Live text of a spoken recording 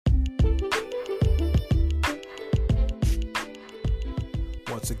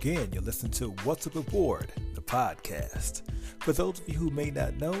Once again, you're listening to What's Up Aboard, the podcast. For those of you who may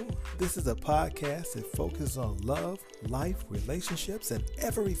not know, this is a podcast that focuses on love, life, relationships, and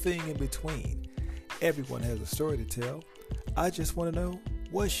everything in between. Everyone has a story to tell. I just want to know,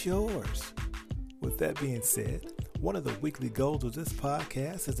 what's yours? With that being said, one of the weekly goals of this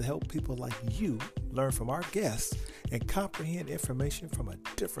podcast is to help people like you learn from our guests and comprehend information from a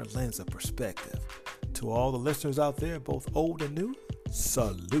different lens of perspective. To all the listeners out there, both old and new,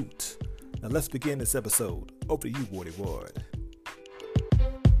 salute. Now let's begin this episode. Over to you, Woody Ward.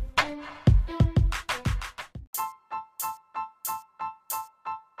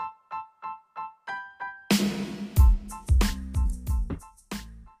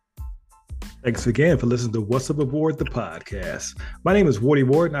 Thanks again for listening to What's Up Aboard, the podcast. My name is Woody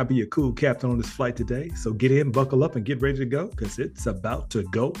Ward, and I'll be your cool captain on this flight today. So get in, buckle up, and get ready to go, because it's about to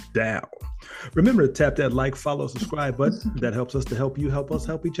go down. Remember to tap that like, follow, subscribe button. That helps us to help you help us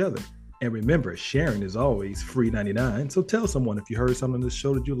help each other. And remember, sharing is always free 99. So tell someone if you heard something on this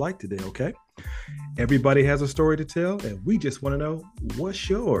show that you like today, okay? Everybody has a story to tell, and we just want to know, what's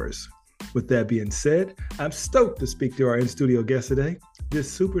yours? With that being said, I'm stoked to speak to our in-studio guest today.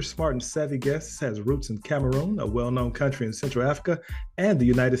 This super smart and savvy guest has roots in Cameroon, a well-known country in Central Africa, and the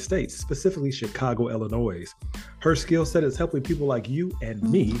United States, specifically Chicago, Illinois. Her skill set is helping people like you and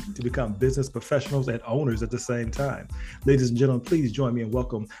me to become business professionals and owners at the same time. Ladies and gentlemen, please join me and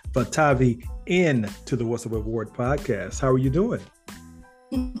welcome Vitavi in to the What's Up Aboard podcast. How are you doing?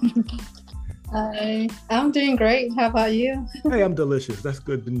 Hi, I'm doing great. How about you? Hey, I'm delicious. That's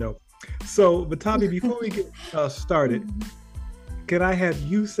good to know. So, Vitavi, before we get started, can I have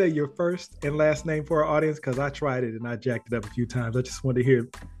you say your first and last name for our audience? Because I tried it and I jacked it up a few times. I just wanted to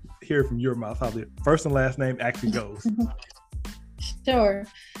hear from your mouth how the first and last name actually goes. Sure.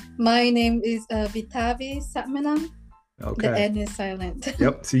 My name is Vitavi Satmanam. Okay. The N is silent.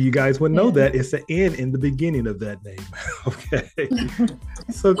 Yep. So you guys would know that it's the N in the beginning of that name. Okay.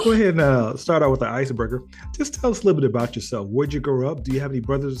 So go ahead and start out with the icebreaker. Just tell us a little bit about yourself. Where'd you grow up? Do you have any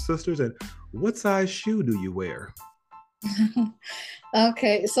brothers or sisters? And what size shoe do you wear?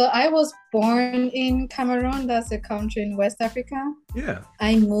 Okay. So I was born in Cameroon. That's a country in West Africa. Yeah.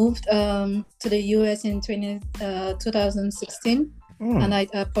 I moved to the US in 2016. And I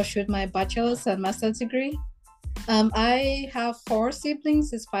pursued my bachelor's and master's degree. I have 4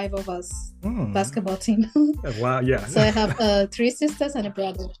 siblings. It's 5 of us. Basketball team. Wow, yeah. So I have 3 sisters and a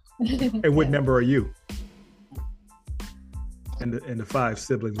brother. And what number are you? And the 5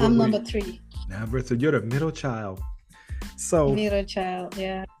 siblings. I'm number 3. So you're the middle child. So middle child,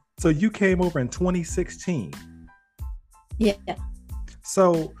 yeah. So you came over in 2016. Yeah.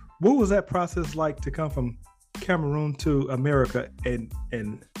 So what was that process like to come from Cameroon to America? And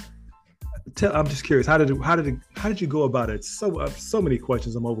I'm just curious, how did you go about it? So many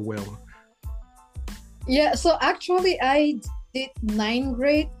questions. I'm overwhelmed. Yeah, so actually I did 9th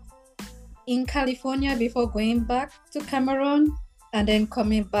grade in California before going back to Cameroon and then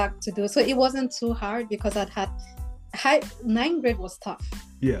coming back to do. So it wasn't too hard because I'd had 9th grade was tough.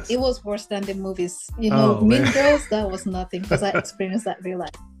 Yes. It was worse than the movies. Mean Girls, that was nothing because I experienced that real life.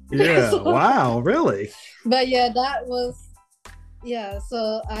 Yeah. So, wow, really? But yeah, that was. Yeah,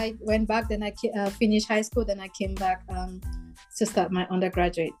 so I went back, then I finished high school, then I came back to start my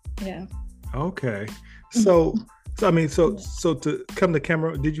undergraduate. Yeah. Okay. So to come to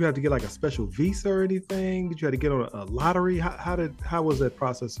Cameroon, did you have to get like a special visa or anything? Did you have to get on a lottery? How was that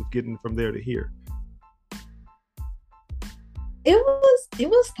process of getting from there to here? It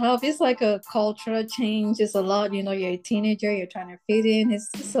was tough. It's like a cultural change. It's a lot. You're a teenager. You're trying to fit in.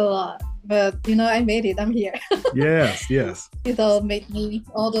 It's a lot. But I made it. I'm here. Yes. It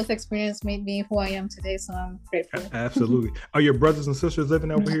all those experiences made me who I am today. So I'm grateful. Absolutely. Are your brothers and sisters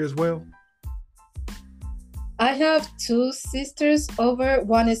living over here as well? I have 2 sisters over.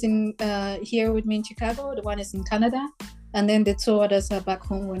 One is in here with me in Chicago. The one is in Canada, and then the 2 others are back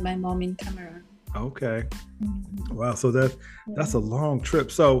home with my mom in Cameroon. Okay. Wow. So that's a long trip.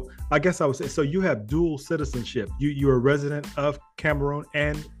 So I guess I would say, so you have dual citizenship. You're a resident of Cameroon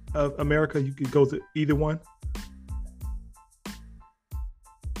and of America. You could go to either one.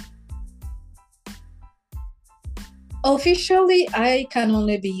 Officially, I can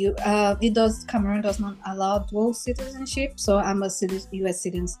only be Cameroon does not allow dual citizenship. So I'm a U.S.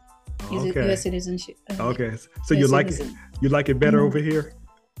 citizen. Okay. U.S. citizenship. Okay. So you like it? You like it better over here?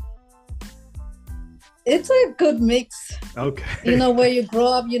 It's a good mix. Okay. Where you grow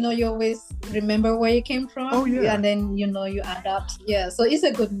up, you always remember where you came from. Oh, yeah. And then, you adapt. Yeah. So it's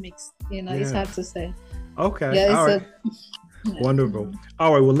a good mix. It's hard to say. Okay. Yeah. All right. Wonderful.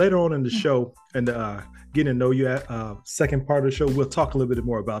 All right. Well, later on in the show, and getting to know you at second part of the show. We'll talk a little bit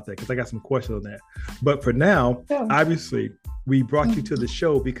more about that because I got some questions on that. But for now, obviously, we brought you to the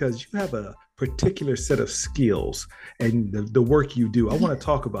show because you have a particular set of skills and the work you do. I want to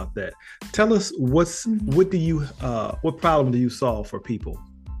talk about that. Tell us what problem do you solve for people?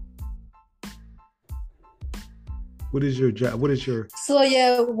 What is your job? What is your...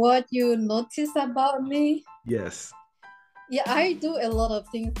 So what you notice about me? Yes. Yeah, I do a lot of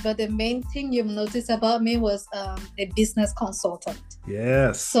things, but the main thing you noticed about me was a business consultant.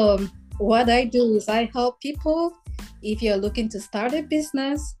 Yes. So what I do is I help people if you're looking to start a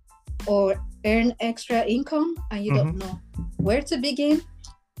business or earn extra income and you don't know where to begin.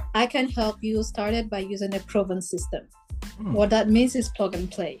 I can help you start it by using a proven system. What that means is plug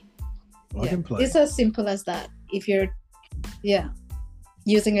and play. Plug and play. It's as simple as that. If you're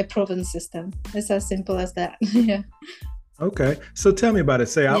using a proven system, it's as simple as that. Yeah. Okay, so tell me about it.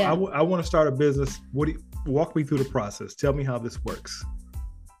 Say I want to start a business. Walk me through the process. Tell me how this works.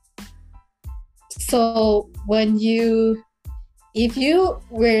 So if you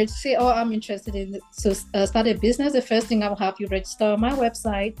were to say, I'm interested in start a business, the first thing I will have you register on my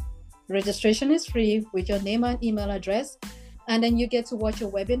website. Registration is free with your name and email address. And then you get to watch a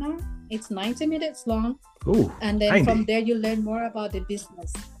webinar. It's 90 minutes long. Ooh, and then 90. From there, you learn more about the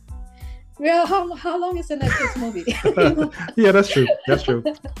business. Well, how long is the Netflix movie? Yeah, that's true. That's true.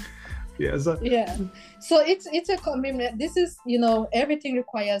 Yeah. So it's a commitment. This is, everything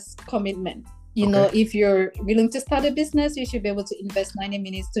requires commitment. If you're willing to start a business, you should be able to invest 90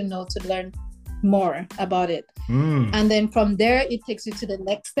 minutes to learn more about it. And then from there, it takes you to the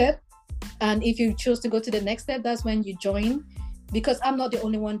next step. And if you choose to go to the next step, that's when you join. Because I'm not the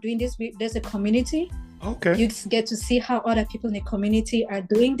only one doing this. There's a community. Okay. You get to see how other people in the community are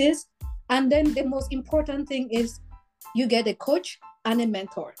doing this. And then the most important thing is you get a coach and a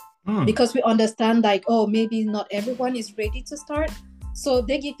mentor. Because we understand maybe not everyone is ready to start. So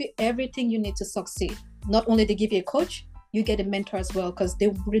they give you everything you need to succeed. Not only they give you a coach, you get a mentor as well because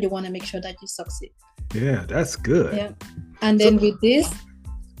they really want to make sure that you succeed. Yeah, that's good. Yeah. And then with this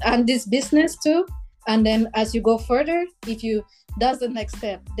and this business too, and then as you go further, that's the next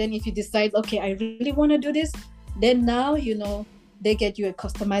step. Then if you decide, okay, I really want to do this, then now, they get you a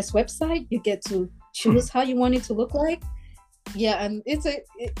customized website. You get to choose how you want it to look like. Yeah. And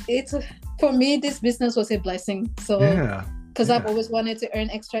it's for me, this business was a blessing. So, because I've always wanted to earn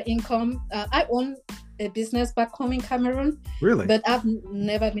extra income. I own a business back home in Cameroon. Really? But I've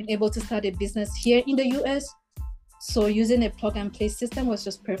never been able to start a business here in the US. So using a plug and play system was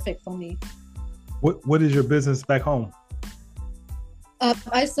just perfect for me. What is your business back home?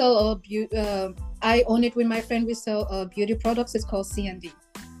 I sell I own it with my friend. We sell beauty products. It's called C&D.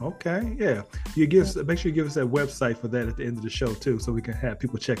 Okay, yeah. Make sure you give us that website for that at the end of the show too, so we can have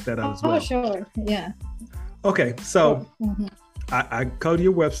people check that out as well. Oh, sure. Yeah. Okay, so I go to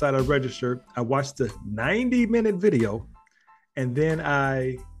your website. I registered. I watched the 90-minute video, and then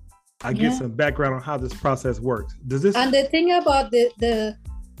I get some background on how this process works. Does this? And the thing about the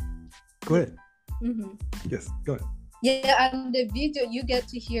Go ahead. Yes, go ahead. Yeah, and the video, you get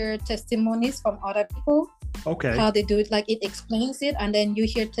to hear testimonies from other people. Okay. How they do it, it explains it, and then you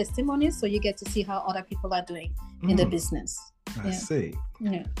hear testimonies, so you get to see how other people are doing in the business. I see.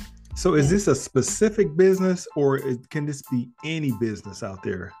 Yeah. So is this a specific business, or can this be any business out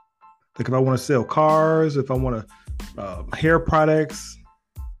there? Like if I want to sell cars, if I want to hair products?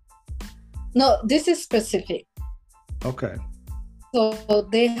 No, this is specific. Okay. So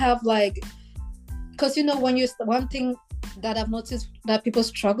they have because one thing that I've noticed that people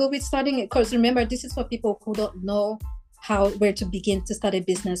struggle with starting it, because remember, this is for people who don't know where to begin to start a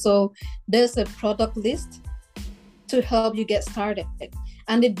business. So there's a product list to help you get started.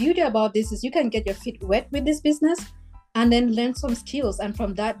 And the beauty about this is you can get your feet wet with this business and then learn some skills. And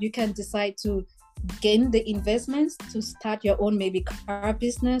from that, you can decide to gain the investments to start your own maybe car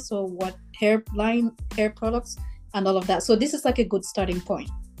business or hair products and all of that. So this is a good starting point.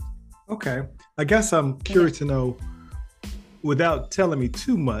 Okay. I guess I'm curious to know, without telling me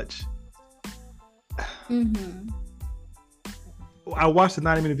too much, I watched the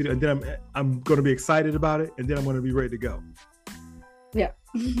 90-minute video and then I'm going to be excited about it and then I'm going to be ready to go. Yeah.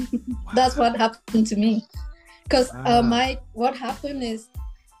 That's what happened to me. Because what happened is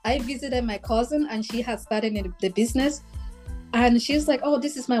I visited my cousin and she had started in the business and she's like, oh,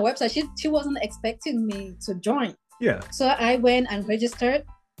 this is my website. She wasn't expecting me to join. Yeah. So I went and registered.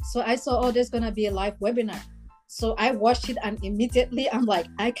 So I saw, there's going to be a live webinar. So I watched it and immediately I'm like,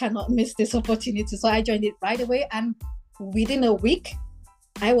 I cannot miss this opportunity. So I joined it right away. And within a week,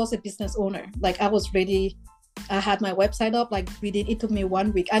 I was a business owner. I was ready I had my website up like within, it took me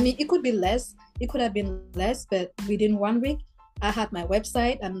 1 week. I mean, it could be less, it could have been less, but within 1 week, I had my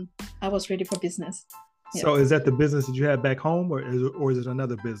website and I was ready for business. So is that the business that you had back home, or is it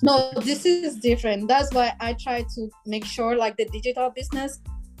another business? No, this is different. That's why I try to make sure like the digital business,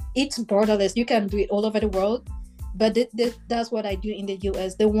 it's borderless. You can do it all over the world, but that's what I do in the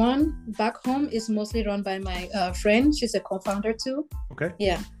US. The one back home is mostly run by my friend. She's a co-founder too. Okay.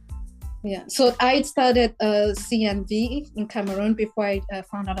 Yeah. So I started CNV in Cameroon before I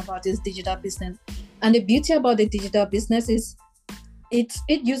found out about this digital business. And the beauty about the digital business is it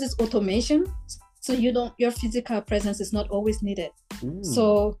uses automation. So your physical presence is not always needed.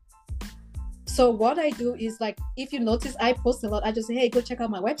 Ooh. So what I do is like, if you notice, I post a lot. I just say, hey, go check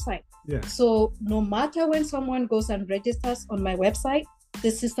out my website. Yeah. So no matter when someone goes and registers on my website, the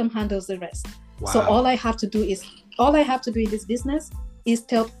system handles the rest. Wow. So all I have to do in this business is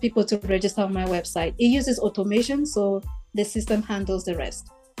tell people to register on my website. It uses automation, so the system handles the rest.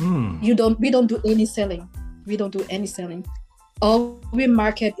 We don't do any selling. We don't do any selling. All we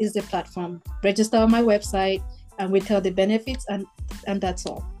market is the platform. Register on my website, and we tell the benefits, and that's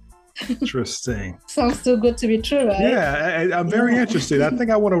all. Interesting. Sounds too good to be true, right? Yeah, I'm very interested. I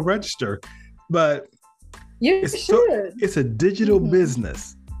think I want to register, but you should. It's a digital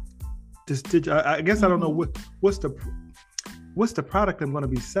business. I guess I don't know what's the product I'm going to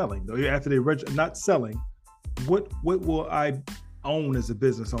be selling though. After they not selling, what will I own as a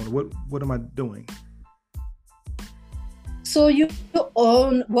business owner? What am I doing? So you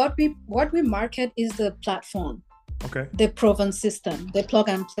own what we market is the platform. Okay. The proven system, the plug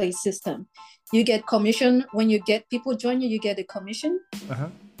and play system. You get commission when you get people join you. You get a commission. Uh-huh.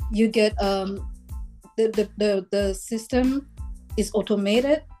 You get the system is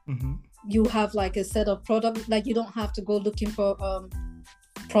automated. Mm-hmm. You have like a set of products. Like you don't have to go looking for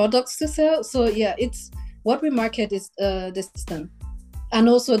products to sell. So yeah, it's what we market is the system, and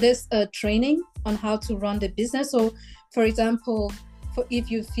also there's training on how to run the business. So for example,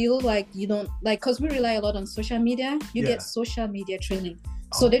 if you feel like you don't like, because we rely a lot on social media, you get social media training.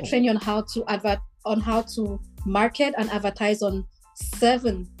 So they train you on how to market and advertise on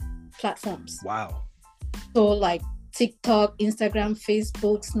 7 platforms. Wow. So like TikTok, Instagram,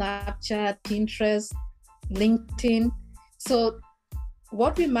 Facebook, Snapchat, Pinterest, LinkedIn. So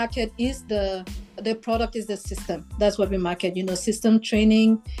what we market is the product is the system. That's what we market, system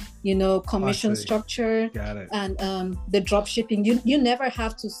training, commission structure. Got it. And the drop shipping. You never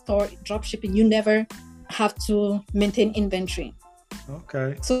have to store drop shipping. You never have to maintain inventory.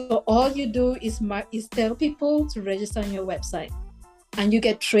 Okay. So all you do is tell people to register on your website, and you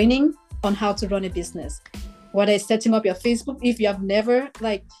get training on how to run a business. Whether it's setting up your Facebook, if you have never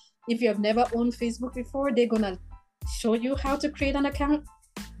owned Facebook before, they're gonna show you how to create an account.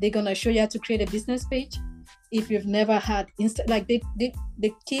 They're gonna show you how to create a business page. If you've never had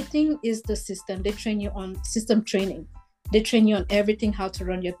the key thing is the system. They train you on system training. They train you on everything, how to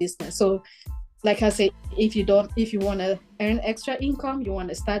run your business. So like I say, if you want to earn extra income, you want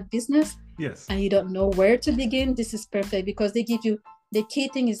to start business, yes, and you don't know where to begin, this is perfect because they give you, the key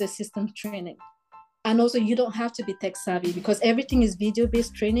thing is the system training. And also you don't have to be tech savvy because everything is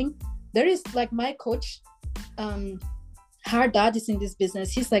video-based training. There is like my coach, her dad is in this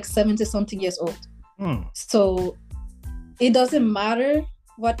business. He's like 70 something years old. So it doesn't matter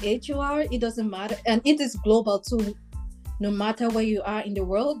what age you are. It doesn't matter. And it is global too. No matter where you are in the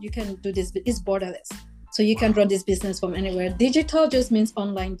world, you can do this. It's borderless. So you can run this business from anywhere. Digital just means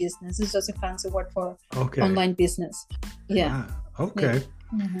online business. It's just a fancy word for online business. Yeah. Okay. Yeah.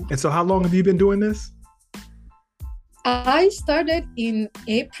 Mm-hmm. And so how long have you been doing this? I started in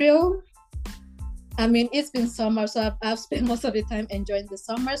April. I mean, it's been summer, so I've spent most of the time enjoying the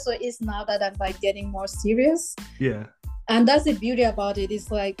summer. So it's now that I'm like getting more serious. Yeah. And that's the beauty about it.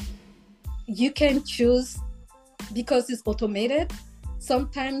 It's like you can choose because it's automated.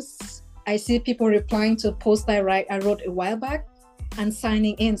 Sometimes I see people replying to a post I wrote a while back and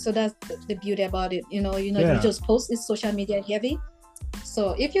signing in. So that's the beauty about it. You just post. It's social media heavy.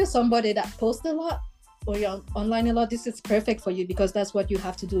 So if you're somebody that posts a lot or you're online a lot, this is perfect for you because that's what you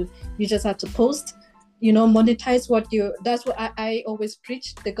have to do. You just have to post, monetize that's what I always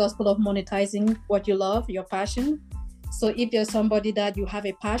preach, the gospel of monetizing what you love, your passion. So if you're somebody that you have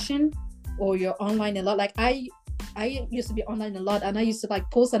a passion or you're online a lot, like I used to be online a lot and I used to like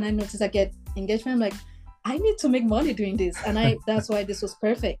post and I noticed I get engagement. I'm like, I need to make money doing this. And that's why this was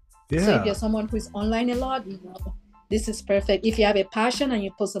perfect. Yeah. So if you're someone who is online a lot, this is perfect. If you have a passion and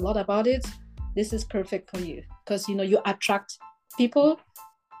you post a lot about it, this is perfect for you because you attract people.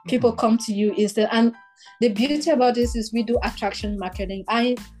 People come to you instead. And the beauty about this is we do attraction marketing.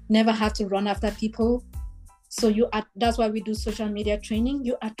 I never have to run after people So that's why we do social media training.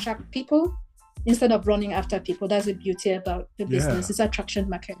 You attract people instead of running after people. That's the beauty about the business. It's attraction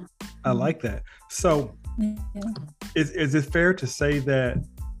marketing. I like that. So is it fair to say that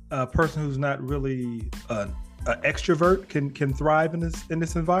a person who's not really an extrovert can thrive in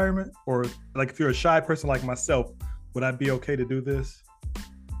this environment? Or like if you're a shy person like myself, would I be okay to do this?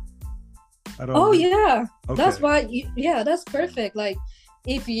 Yeah. Okay. That's why that's perfect. Like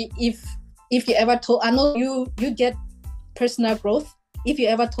if you ever told, I know you get personal growth. If you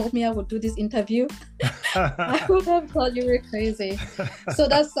ever told me I would do this interview, I would have thought you were crazy. So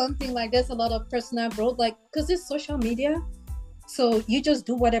that's something like, there's a lot of personal growth, like, because it's social media. So you just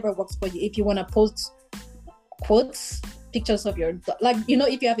do whatever works for you. If you want to post quotes, pictures of your, like,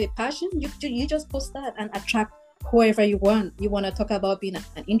 if you have a passion, you just post that and attract whoever you want. You want to talk about being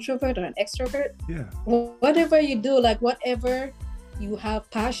an introvert or an extrovert? Yeah. Whatever you do, like whatever you have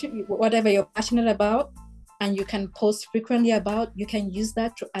passion, whatever you're passionate about, and you can post frequently about, you can use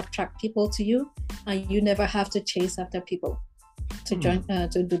that to attract people to you, and you never have to chase after people to join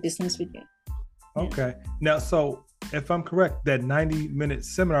to do business with you. Okay. Now, so if I'm correct, that 90-minute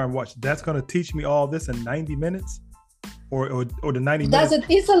seminar I watched, that's going to teach me all this in 90 minutes, or the 90 minutes.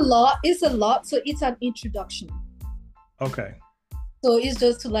 It's a lot. So it's an introduction. Okay. So it's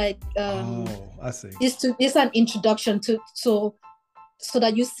just to like. I see. It's an introduction to so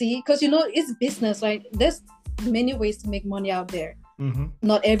that you see, because it's business, right? There's many ways to make money out there. Mm-hmm.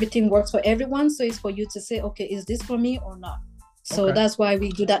 Not everything works for everyone, so it's for you to say, okay, is this for me or not? So that's why we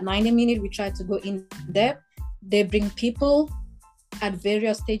do that 90-minute. We try to go in depth. They bring people at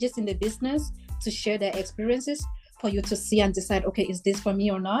various stages in the business to share their experiences for you to see and decide, okay, is this for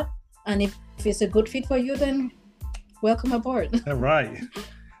me or not? And if it's a good fit for you, then welcome aboard. All right.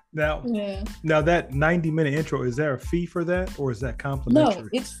 Now that 90-minute intro, is there a fee for that, or is that complimentary? No,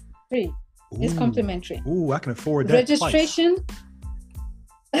 it's free. Ooh. It's complimentary. Ooh, I can afford that. Registration.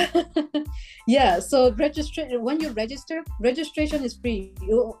 Yeah, so when you register, registration is free.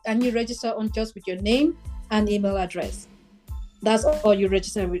 You register on just with your name and email address. That's all you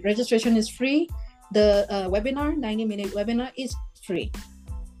register with. Registration is free. The 90-minute webinar is free.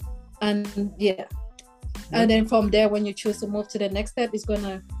 And and then from there, when you choose to move to the next step, it's going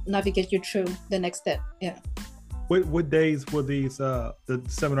to navigate you through the next step. Yeah. What days will these the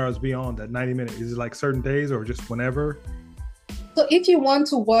seminars be on, that 90-minute? Is it like certain days or just whenever? So if you want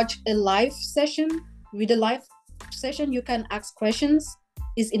to watch a live session, you can ask questions.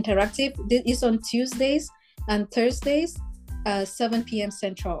 It's interactive. It's on Tuesdays and Thursdays, 7 p.m.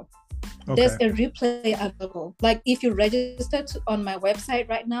 Central. Okay. There's a replay available. Like if you register on my website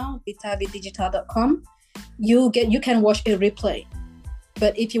right now, vitavidigital.com, you can watch a replay.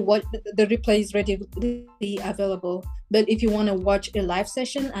 But if you watch, the replay is readily available. But if you want to watch a live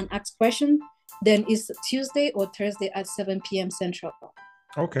session and ask questions, then it's Tuesday or Thursday at 7 p.m. Central.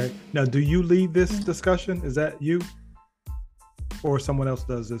 Okay. Now, do you lead this discussion? Is that you? Or someone else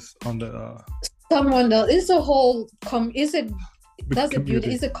does this on the... Someone else. It's a whole... That's the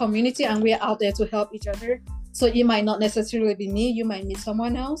beauty. It's a community, and we're out there to help each other. So it might not necessarily be me. You might meet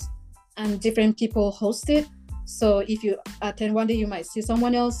someone else, and different people host it. So if you attend one day, you might see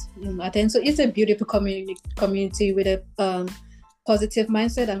someone else attend. So it's a beautiful community with a positive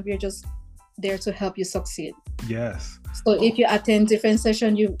mindset, and we're just there to help you succeed. Yes. So if you attend different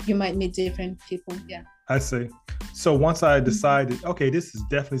sessions, you might meet different people. Yeah. I see. So once I decided, okay, this is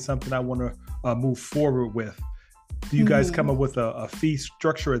definitely something I want to move forward with, do you guys come up with a fee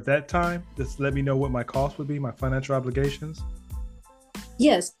structure at that time? Just let me know what my cost would be, my financial obligations.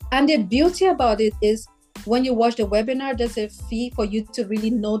 Yes. And the beauty about it is when you watch the webinar, there's a fee for you to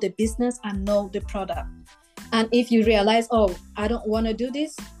really know the business and know the product. And if you realize, oh, I don't want to do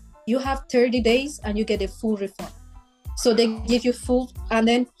this, you have 30 days and you get a full refund. So they give you full, and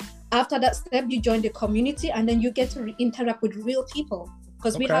then after that step, you join the community, and then you get to interact with real people,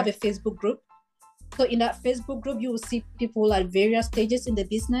 because we have a Facebook group. So in that Facebook group, you will see people at various stages in the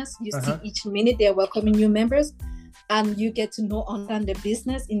business. You see each minute they're welcoming new members, and you get to understand the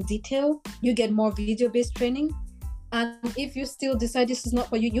business in detail. You get more video-based training. And if you still decide this is not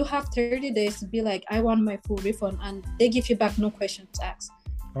for you, you have 30 days to be like, I want my full refund, and they give you back no questions asked.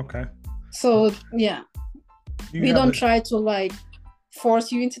 Okay. So yeah, we don't try to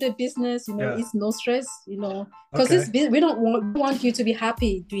force you into the business. It's no stress. Because we don't want you to be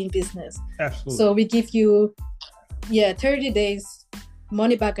happy doing business. Absolutely. So we give you 30 days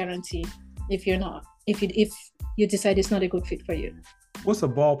money back guarantee if you decide it's not a good fit for you. What's a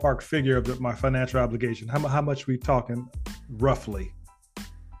ballpark figure of my financial obligation? How much are we talking roughly?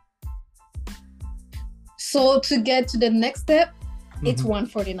 So to get to the next step, it's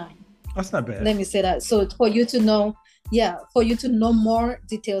 $149. That's not bad. Let me say that. So for you to know, for you to know more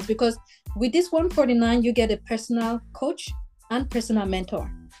details, because with this 149, you get a personal coach and personal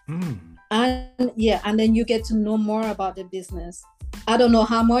mentor. And then you get to know more about the business. I don't know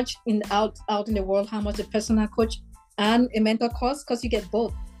how much out in the world, how much a personal coach and a mentor costs, because you get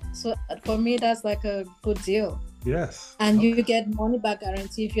both. So for me, that's like a good deal. Yes. And you get money back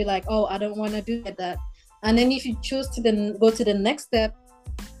guarantee if you're like, oh, I don't want to do that. And then if you choose to then go to the next step,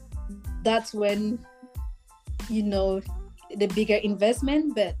 that's when, the bigger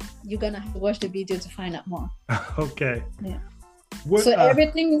investment, but you're going to have to watch the video to find out more. Okay. Yeah. So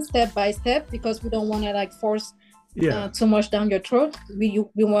everything is step by step, because we don't want to like force too much down your throat. We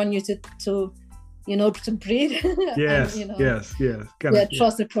want you to breathe. Yes, and, yes.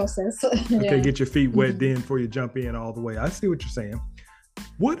 Trust the process. Okay, get your feet wet then before you jump in all the way. I see what you're saying.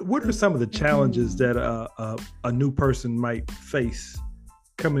 What are some of the challenges that a new person might face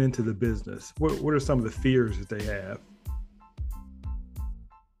coming into the business? What are some of the fears that they have?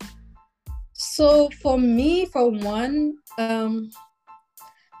 So for me, for one,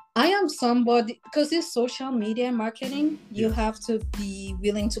 I am somebody, because it's social media marketing, you have to be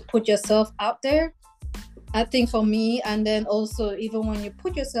willing to put yourself out there. I think for me, and then also even when you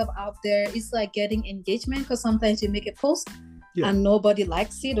put yourself out there, it's like getting engagement, because sometimes you make a post and nobody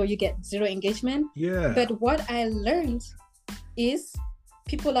likes it, or you get zero engagement. Yeah. But what I learned is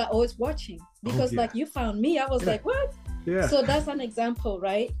people are always watching, because like you found me, I was like, what? Yeah. So that's an example,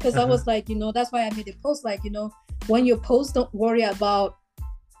 right? Because I was like, that's why I made a post, like, when you post, don't worry about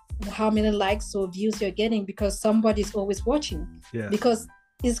how many likes or views you're getting, because somebody's always watching. Yeah. Because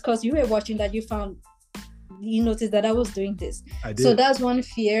you were watching that you noticed that I was doing this. I did. So that's one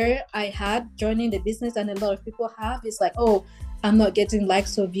fear I had joining the business, and a lot of people have. It's like, oh, I'm not getting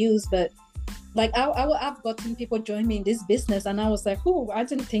likes or views, but like I've gotten people join me in this business, and I was like, oh, I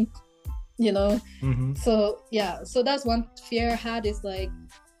didn't think, So so that's one fear I had, is like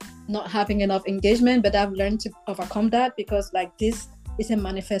not having enough engagement. But I've learned to overcome that, because like this is a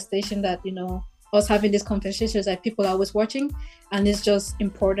manifestation that us having these conversations, like people are always watching, and it's just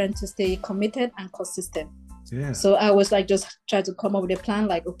important to stay committed and consistent. Yeah. So I was like, just try to come up with a plan,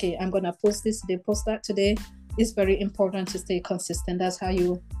 like, okay, I'm gonna post this today, post that today. It's very important to stay consistent. That's how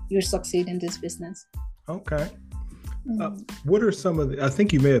you succeed in this business. Okay. What are some of the, I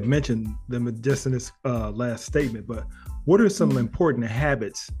think you may have mentioned them just in this last statement, but what are some important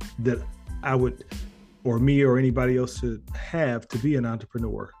habits that I would, or me or anybody else should have to be an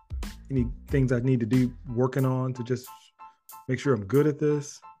entrepreneur? Any things I need to do working on to just make sure I'm good at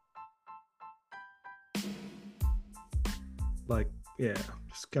this? Like,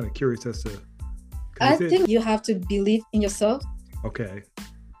 just kind of curious as to. I think you have to believe in yourself. Okay.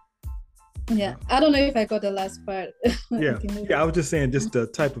 Yeah. I don't know if I got the last part. Yeah. I was just saying just the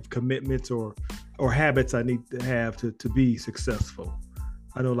type of commitments or habits I need to have to be successful.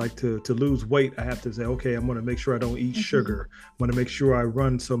 I don't like to lose weight. I have to say, okay, I'm going to make sure I don't eat sugar. I'm going to make sure I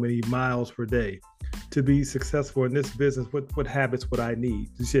run so many miles per day. To be successful in this business, what habits would I need?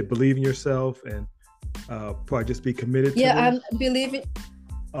 You said believe in yourself and probably just be committed to and believe it.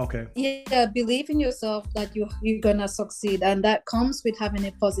 Okay. Yeah, believe in yourself that you're gonna succeed, and that comes with having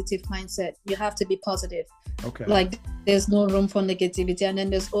a positive mindset. You have to be positive. Okay. Like there's no room for negativity, and then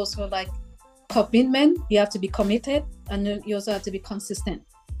there's also like commitment. You have to be committed, and then you also have to be consistent,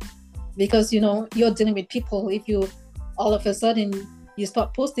 because you're dealing with people. If you all of a sudden you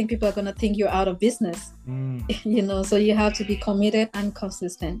start posting, people are gonna think you're out of business. So you have to be committed and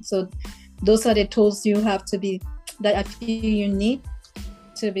consistent. So those are the tools you have to be, that I feel you need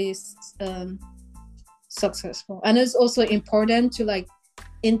to be successful. And it's also important to like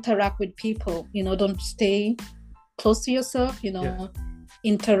interact with people. Don't stay close to yourself.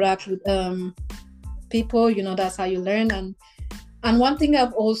 Interact with people. That's how you learn. And one thing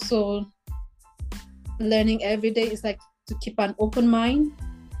I've also learning every day is like to keep an open mind,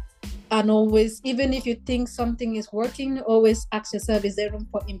 and always, even if you think something is working, always ask yourself, is there room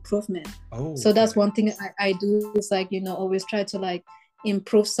for improvement? So that's one thing I do, is like always try to like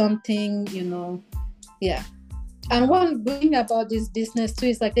improve something. And one good thing about this business too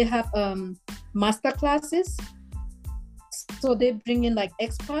is like they have master classes, so they bring in like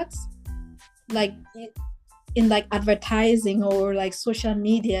experts like in like advertising or like social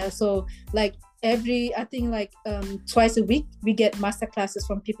media. So like I think like twice a week we get master classes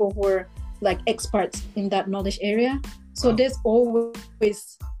from people who are like experts in that knowledge area. So there's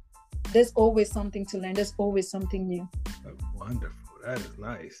always something to learn. There's always something new. Wonderful. That is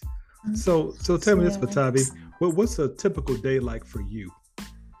nice. So tell me this, Vitabi, what's a typical day like for you?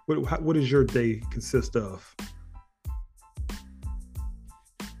 What does your day consist of?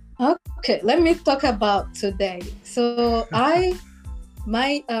 Okay, let me talk about today. So I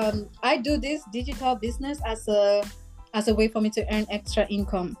do this digital business as a way for me to earn extra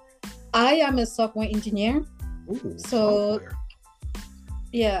income. I am a software engineer. Ooh, so software.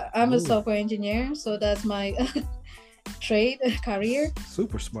 Yeah, I'm Ooh. a software engineer. So that's my trade career.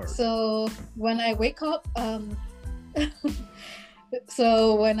 Super smart. So when I wake up, and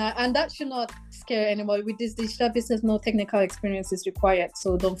that should not scare anybody. With this digital business, no technical experience is required.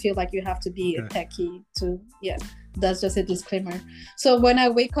 So don't feel like you have to be a techie to, that's just a disclaimer. So when I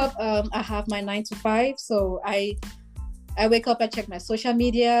wake up, I have my 9 to 5. So I wake up, I check my social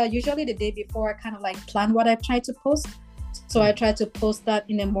media. Usually the day before, I kind of like plan what I try to post. So I try to post that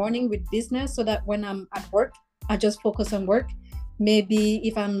in the morning with business so that when I'm at work, I just focus on work. Maybe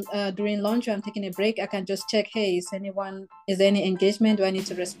if I'm during lunch or I'm taking a break, I can just check, hey, is there any engagement? Do I need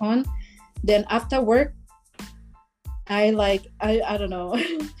to respond? Then after work, I don't know,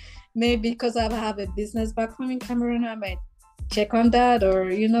 maybe because I have a business back home in Cameroon, I might check on that or,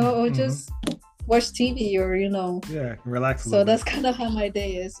 or just watch TV or, Yeah, relax a So little that's bit. kind of how my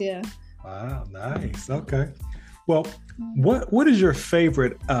day is, yeah. Wow, nice. Okay. Well, what is your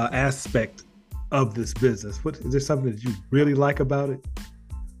favorite aspect of this business? Is there something that you really like about it?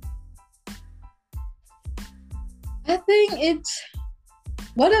 I think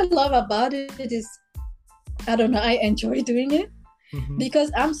what I love about it is, I don't know, I enjoy doing it because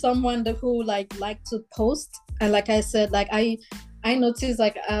I'm someone who like to post. And like I said, like I notice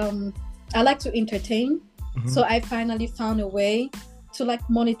like I like to entertain. So I finally found a way to like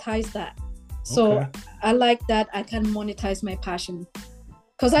monetize that. So I like that I can monetize my passion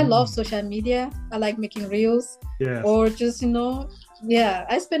because I love social media. I like making reels or just,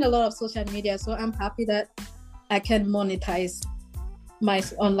 I spend a lot of social media. So I'm happy that I can monetize my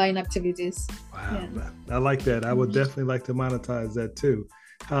online activities. Wow, I like that. I would definitely like to monetize that too.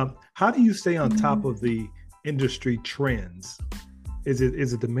 How do you stay on top of the industry trends? Is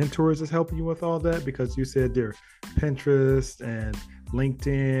it the mentors that's helping you with all that? Because you said they're Pinterest and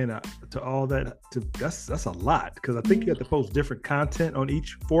LinkedIn to all that. That's a lot because I think you have to post different content on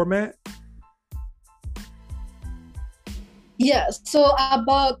each format. Yeah. So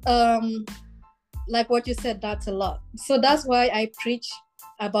about like what you said, that's a lot. So that's why I preach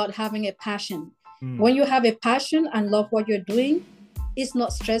about having a passion. When you have a passion and love what you're doing, it's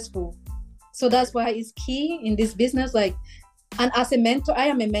not stressful. So that's why it's key in this business. Like, and as a mentor, I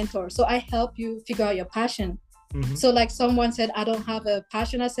am a mentor. So I help you figure out your passion. So like someone said, I don't have a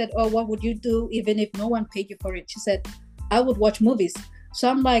passion. I said, oh, what would you do even if no one paid you for it? She said, I would watch movies. So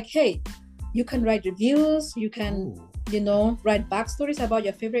I'm like, hey, you can write reviews. You can, write backstories about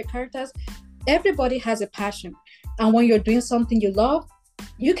your favorite characters. Everybody has a passion. And when you're doing something you love,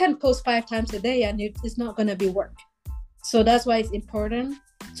 you can post 5 times a day and it's not going to be work. So that's why it's important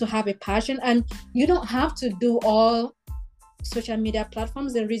to have a passion. And you don't have to do all social media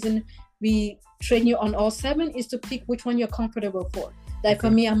platforms. The reason we train you on all 7 is to pick which one you're comfortable for. Like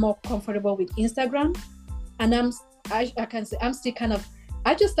for me, I'm more comfortable with Instagram. And I can say I'm still kind of,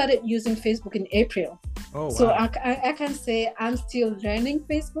 I just started using Facebook in April. Oh, wow. So I can say I'm still learning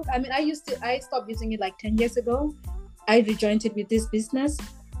Facebook. I mean, I stopped using it like 10 years ago. I rejoined it with this business.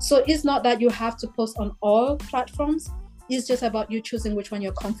 So it's not that you have to post on all platforms. It's just about you choosing which one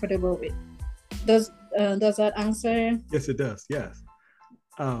you're comfortable with. Does that answer? Yes, it does. Yes.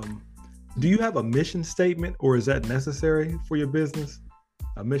 Do you have a mission statement or is that necessary for your business?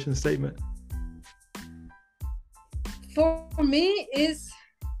 A mission statement? For me,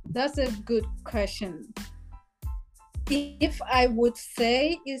 that's a good question. If I would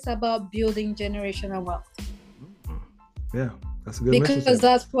say it's about building generational wealth. Yeah, that's a good mission statement. Because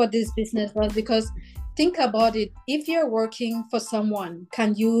that's what this business was. Because think about it. If you're working for someone,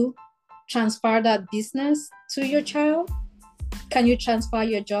 can you transfer that business to your child? Can you transfer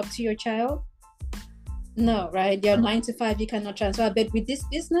your job to your child? No, right? You're 9 to 5, you cannot transfer. But with this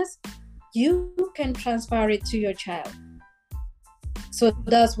business, you can transfer it to your child. So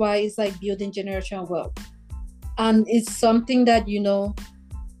that's why it's like building generational wealth. And it's something that,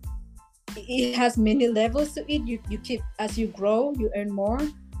 it has many levels to it. You keep, as you grow, you earn more.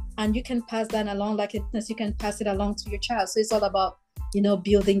 And you can pass that along like a business, you can pass it along to your child. So it's all about,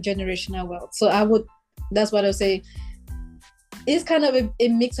 building generational wealth. So that's what I would say. It's kind of a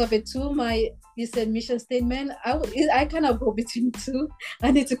mix of it too. You said mission statement. I kind of go between 2.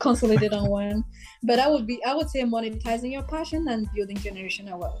 I need to consolidate on one, but I would say monetizing your passion and building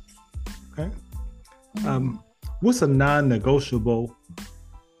generational wealth. Okay. What's a non-negotiable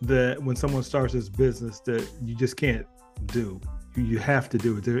that when someone starts this business that you just can't do? You have to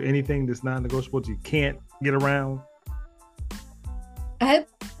do. Is there anything that's non-negotiable that you can't get around?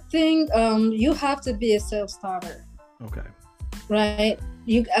 think you have to be a self-starter. Okay. Right?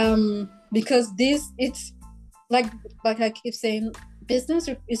 You because it's like I keep saying, business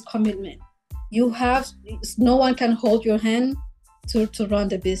is commitment. No one can hold your hand to run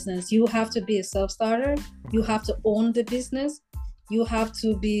the business. You have to be a self-starter. You have to own the business. You have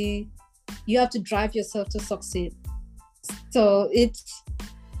to drive yourself to succeed. So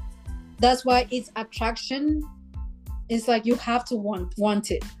that's why it's attraction. It's like you have to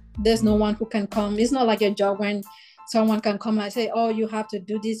want it. There's no one who can come. It's not like a job when someone can come and say, oh, you have to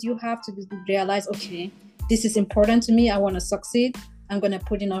do this. You have to realize, okay, this is important to me. I want to succeed. I'm going to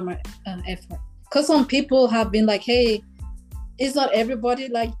put in all my effort. Because some people have been like, hey, it's not everybody.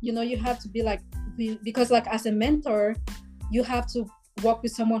 Like, you have to be like, because like as a mentor, you have to work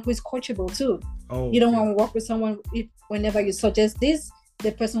with someone who is coachable too. Oh, you don't want to work with someone whenever you suggest this,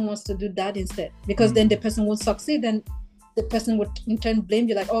 the person wants to do that instead. Because then the person will succeed, and the person would in turn blame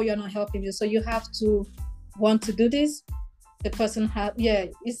you, like, oh, you're not helping me. So you have to want to do this. The person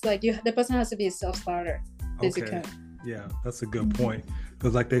the person has to be a self-starter, basically. Okay. Yeah, that's a good point.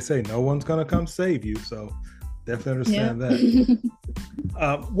 Because like they say, no one's gonna come save you. So definitely understand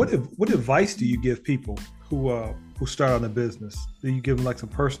that. What advice do you give people who start on a business? Do you give them like some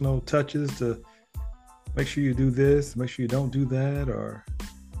personal touches to make sure you do this, make sure you don't do that, or?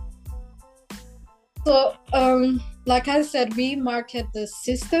 So, like I said, we market the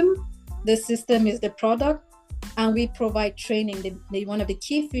system. The system is the product, and we provide training. One of the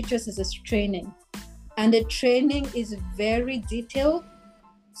key features is this training, and the training is very detailed.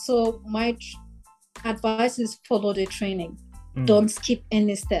 So my advice is follow the training. Don't skip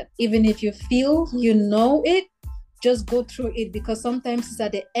any step. Even if you feel you know it, just go through it, because sometimes it's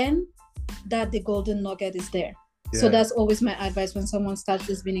at the end that the golden nugget is there. Yeah. So that's always my advice when someone starts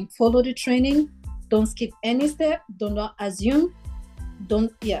this meaning. Follow the training. Don't skip any step. Do not assume.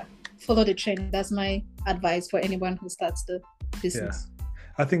 Follow the training. That's my advice for anyone who starts the business. Yeah.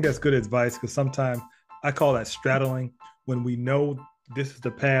 I think that's good advice, because sometimes I call that straddling, when we know this is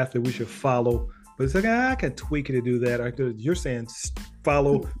the path that we should follow, but it's like, I can tweak it to do that. You're saying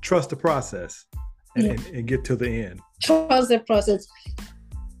trust the process and get to the end. Trust the process.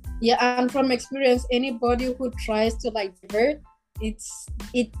 Yeah, and from experience, anybody who tries to like divert,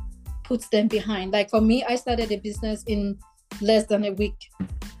 it puts them behind. Like for me, I started a business in less than a week.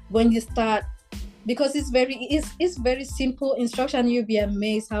 When you start, because it's very simple instruction, you'll be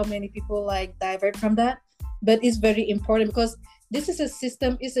amazed how many people like divert from that. But it's very important, because this is a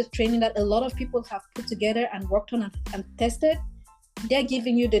system, it's a training that a lot of people have put together and worked on and tested. They're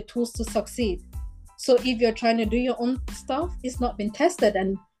giving you the tools to succeed. So if you're trying to do your own stuff, it's not been tested,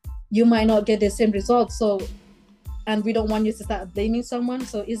 and you might not get the same results. So, and we don't want you to start blaming someone.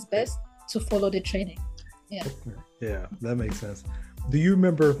 So it's best to follow the training. Yeah. Yeah, that makes sense. Do you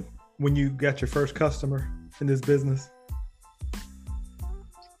remember when you got your first customer in this business?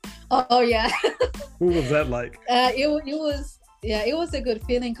 Oh yeah. What was that like? It was a good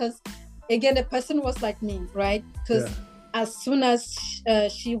feeling, because again, the person was like me, right? Because as soon as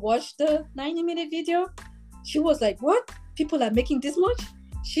she watched the 90-minute video, she was like, what? People are making this much?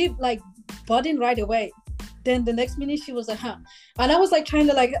 She like bought in right away. Then the next minute she was like, huh. And I was like trying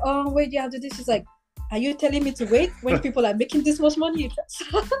to like, oh wait, you have to do this. She's like, are you telling me to wait when people are making this much money?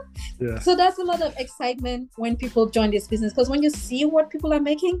 So that's a lot of excitement when people join this business, because when you see what people are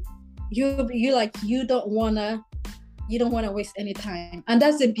making, you don't wanna waste any time. And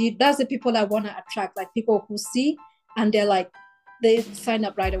that's the people I wanna attract, like people who see and they're like, they sign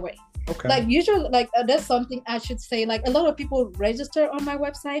up right away. Okay. Like usually, like there's something I should say. Like a lot of people register on my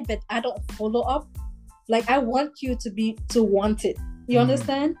website, but I don't follow up. Like I want you to want it. You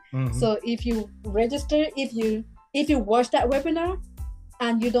understand? Mm-hmm. So if you register, if you watch that webinar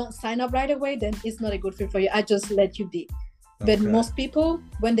and you don't sign up right away, then it's not a good fit for you. I just let you be. Okay. But most people,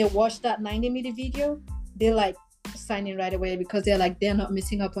 when they watch that 90-minute video, they like signing right away, because they're like, they're not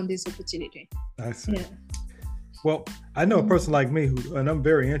missing up on this opportunity. I see. Yeah. Well, I know a person like me and I'm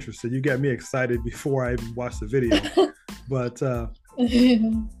very interested. You got me excited before I even watched the video. But I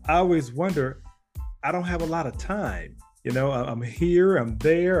always wonder, I don't have a lot of time. I'm here, I'm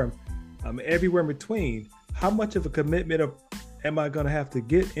there, I'm everywhere in between. How much of a commitment am I going to have to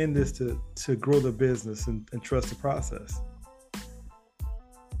get in this to grow the business and trust the process?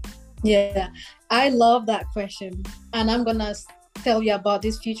 Yeah, I love that question. And I'm going to tell you about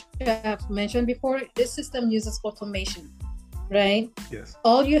this feature I've mentioned before. This system uses automation, right? Yes.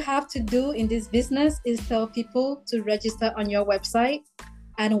 All you have to do in this business is tell people to register on your website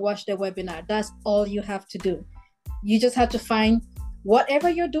and watch the webinar. That's all you have to do. You just have to find whatever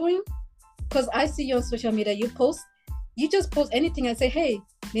you're doing, because I see you on social media, you you just post anything and say, hey,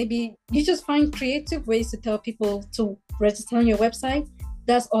 maybe you just find creative ways to tell people to register on your website.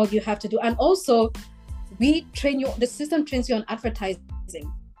 That's all you have to do. And also, we train you, the system trains you on advertising.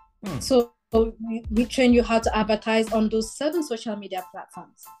 So we train you how to advertise on those certain social media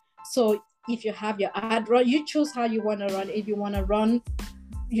platforms. So if you have your ad run, you choose how you want to run. If you want to run,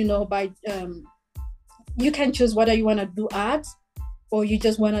 by you can choose whether you want to do ads or you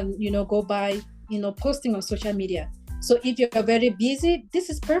just want to, go by, posting on social media. So if you're very busy, this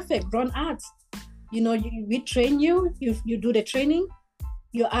is perfect. Run ads. We train you. You do the training.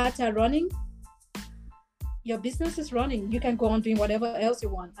 Your ads are running. Your business is running. You can go on doing whatever else you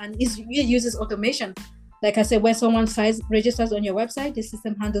want. And it uses automation. Like I said, when someone registers on your website, the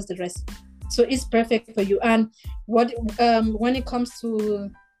system handles the rest. So it's perfect for you. And when it comes to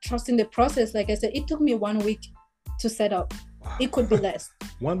trusting the process, like I said, it took me 1 week to set up. Wow. It could be less.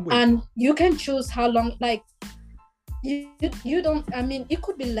 1 week. And you can choose how long, like you don't, it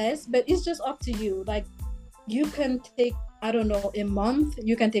could be less, but it's just up to you. Like you can take, I don't know, a month,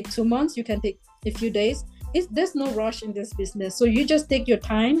 you can take 2 months, you can take a few days. There's no rush in this business. So you just take your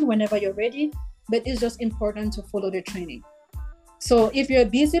time whenever you're ready, but it's just important to follow the training. So if you're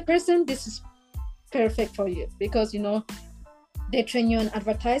a busy person, this is perfect for you because, they train you on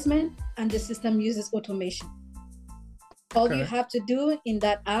advertisement and the system uses automation. All you have to do in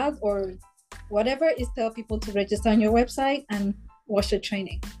that ad or whatever is tell people to register on your website and watch the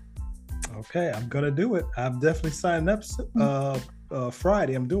training. Okay, I'm going to do it. I'm definitely signing up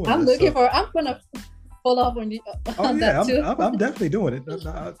Friday. I'm doing it. I'm going to follow up on that too. I'm definitely doing it.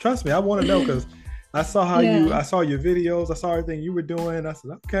 Trust me, I want to know because I saw I saw your videos, I saw everything you were doing. I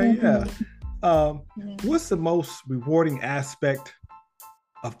said, okay, what's the most rewarding aspect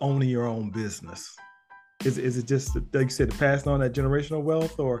of owning your own business? Is it just, like you said, to pass on that generational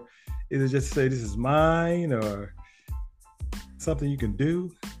wealth, or is it just to say this is mine, or something you can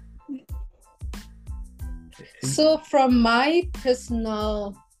do? So from my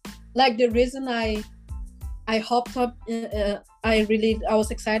personal, like the reason I hopped up, I was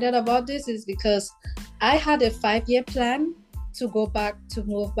excited about this is because I had a 5-year plan to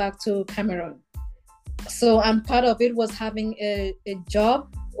move back to Cameroon. So part of it was having a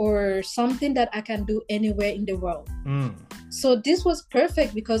job or something that I can do anywhere in the world. So this was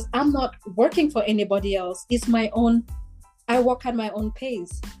perfect because I'm not working for anybody else. It's my own, I work at my own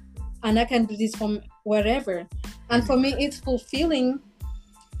pace and I can do this from wherever. And for me, it's fulfilling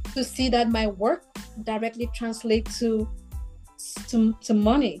to see that my work directly translates to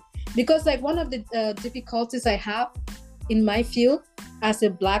money. Because like one of the difficulties I have in my field as a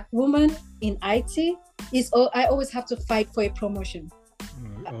Black woman in IT is I always have to fight for a promotion.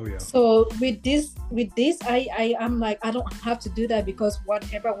 Oh yeah. So with this, I am like, I don't have to do that because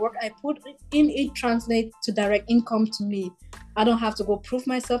whatever work I put in, it translates to direct income to me. I don't have to go prove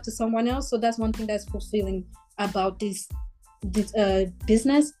myself to someone else. So that's one thing that's fulfilling about this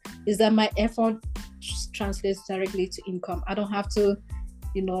business is that my effort translates directly to income. I don't have to,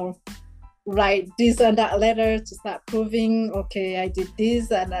 write this and that letter to start proving, okay, I did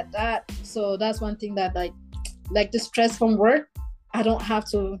this and that. So that's one thing that like the stress from work, I don't have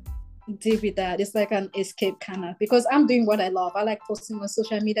to deal with that. It's like an escape kind of, because I'm doing what I love. I like posting on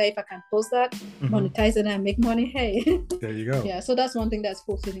social media. If I can post that, monetize it and make money, hey. There you go. Yeah, so that's one thing that's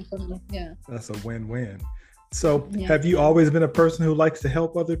fulfilling for me. Yeah. That's a win-win. So have you always been a person who likes to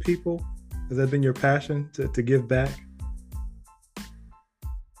help other people? Has that been your passion to give back?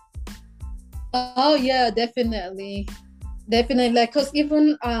 Oh yeah, definitely. Like, because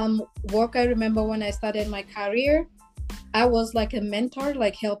even work, I remember when I started my career, I was like a mentor,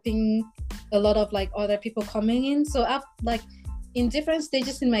 like helping a lot of like other people coming in. So I've like in different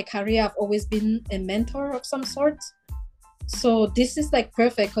stages in my career, I've always been a mentor of some sort. So this is like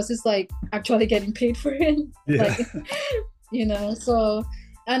perfect because it's like actually getting paid for it. Yeah. Like, so,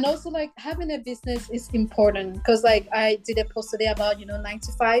 and also like having a business is important because like I did a post today about, 9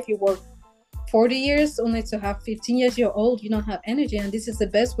 to 5, you work 40 years only to have 15 years you're old, you don't have energy. And this is the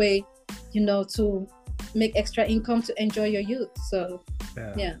best way, to make extra income to enjoy your youth. So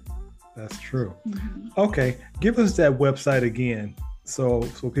yeah. That's true. Okay, give us that website again so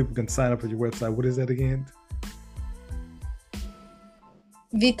people can sign up for your website. What is that again?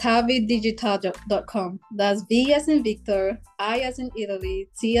 vitavidigital.com. That's V as in Victor, I as in Italy,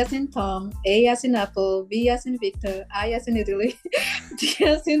 T as in Tom, A as in Apple, V as in Victor, I as in Italy, D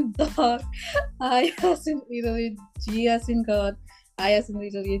as in dog, I as in Italy, G as in God, I as in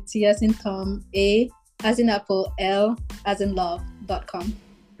Italy, T as in Tom, A as in Apple, L as in love.com.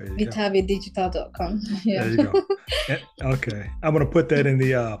 vitavidigital.com. Yeah. There you go. Okay. I'm going to put that in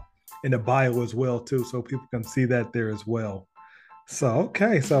the in the bio as well too, so people can see that there as well. So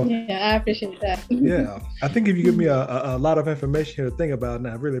okay, so yeah, I appreciate that. yeah, I think if you give me a lot of information here to think about, and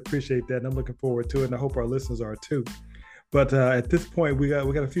I really appreciate that, and I'm looking forward to it, and I hope our listeners are too. But at this point, we got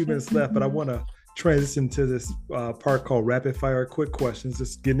a few minutes left, but I want to transition to this part called rapid fire quick questions,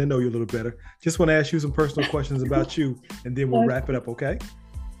 just getting to know you a little better. Just want to ask you some personal questions about you, and then we'll wrap it up, okay?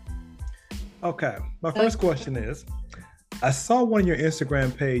 Okay, my first question is, I saw one of your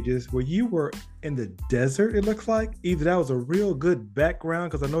Instagram pages where you were in the desert, it looks like. Either that was a real good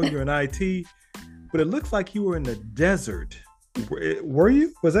background, because I know you're in IT, but it looks like you were in the desert. Were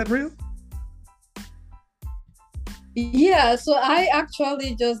you? Was that real? Yeah, so I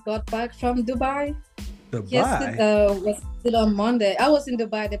actually just got back from Dubai. Dubai? Yesterday was still on Monday. I was in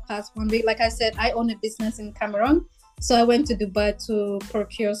Dubai the past 1 week. Like I said, I own a business in Cameroon. So I went to Dubai to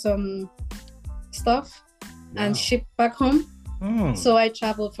procure some stuff and ship back home. So I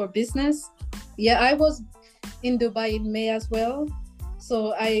traveled for business. Yeah, I was in Dubai in May as well.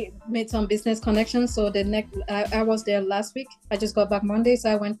 So I made some business connections. So I was there last week. I just got back Monday,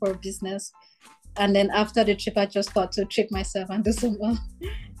 so I went for business. And then after the trip, I just thought to treat myself and do some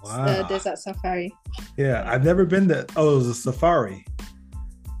desert safari. Yeah, I've never been there. Oh, it was a safari.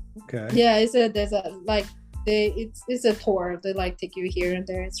 Okay. Yeah, it's a desert. Like it's a tour. They like take you here and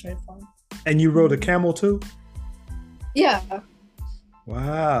there. It's really fun. And you rode a camel too? Yeah.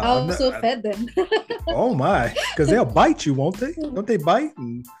 Wow. I also fed them. Oh my, because they'll bite you, won't they? Don't they bite?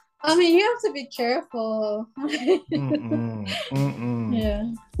 I mean, you have to be careful. Yeah.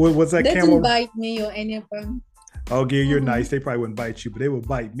 Was that they camel? didn't bite me or any of them. Oh, yeah, you're nice. They probably wouldn't bite you, but they would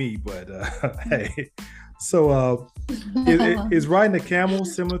bite me. But hey, so is riding a camel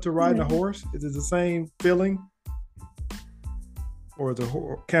similar to riding a horse? Is it the same feeling, or is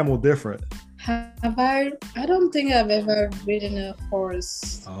a camel different? I don't think I've ever ridden a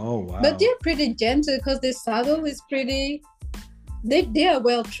horse. Oh wow! But they're pretty gentle because the saddle is pretty. They are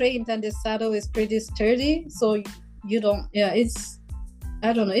well trained and the saddle is pretty sturdy. So you don't. Yeah, it's.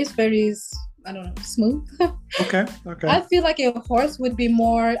 I don't know. It's very. I don't know. Smooth. Okay. I feel like a horse would be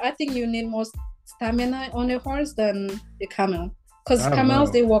more. I think you need more stamina on a horse than a camel. Because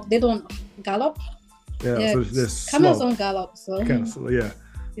camels they walk. They don't gallop. Yeah. So camels don't gallop. So. Kind of slow, yeah.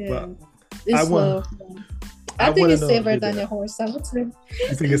 Yeah. It's slow. I think it's safer than a horse. I would say.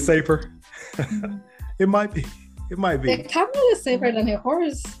 You think it's safer? It might be. It might be. The camel is safer than a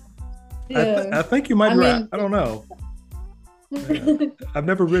horse. Yeah. I think you might be right. I don't know. Yeah. I've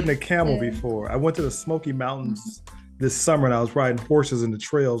never ridden a camel before. I went to the Smoky Mountains this summer and I was riding horses in the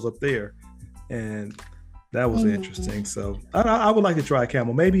trails up there. And that was interesting. So I would like to try a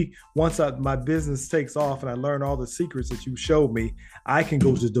camel. Maybe once my business takes off and I learn all the secrets that you showed me, I can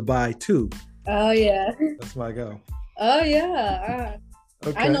go to Dubai too. Oh, yeah. That's my go. Oh, yeah.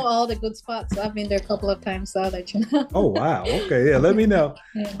 Okay. I know all the good spots. I've been there a couple of times, so I'll let you know. Oh, wow. Okay. Yeah, let me know.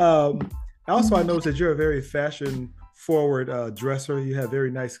 Yeah. Also, I noticed that you're a very fashion-forward dresser. You have very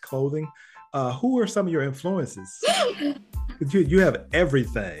nice clothing. Who are some of your influences? You have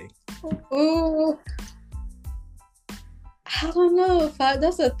everything. Ooh. I don't know.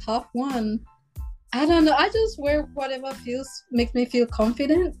 That's a tough one. I don't know. I just wear whatever makes me feel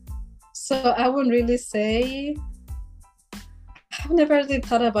confident. So I wouldn't really say. I've never really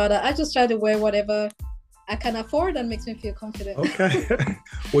thought about it. I just try to wear whatever I can afford and makes me feel confident. Okay.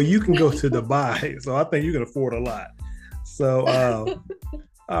 Well, you can go to Dubai, so I think you can afford a lot. So,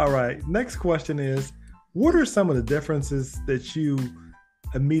 all right. Next question is, what are some of the differences that you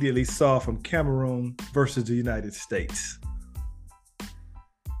immediately saw from Cameroon versus the United States?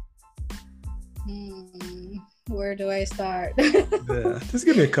 Where do I start? Yeah, just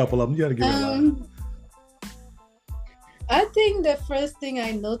give me a couple of them. You got to give me a lot. I think the first thing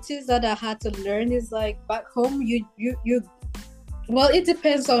I noticed that I had to learn is like back home, well, it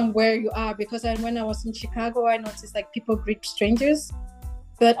depends on where you are, because when I was in Chicago, I noticed like people greet strangers.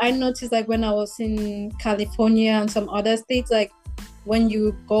 But I noticed like when I was in California and some other states, like when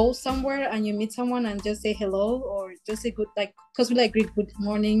you go somewhere and you meet someone and just say hello or just say good, like, because we like greet good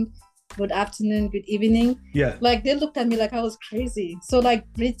morning, good afternoon, good evening. Yeah. Like they looked at me like I was crazy. So like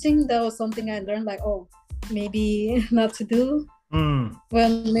greeting, that was something I learned, like, oh, maybe not to do.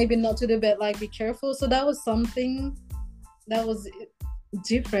 Well, maybe not to do, but like be careful. So that was something that was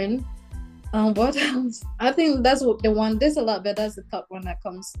different. What else? I think that's what the one. There's a lot, but that's the top one that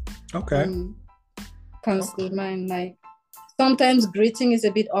comes. Okay. Comes to mind. Like sometimes greeting is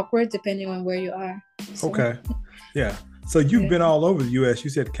a bit awkward depending on where you are. So. Okay. Yeah. So you've been all over the U.S. You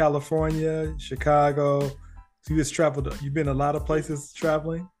said California, Chicago. So you just traveled. You've been a lot of places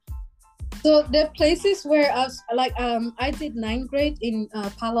traveling. So the places where I was like, I did ninth grade in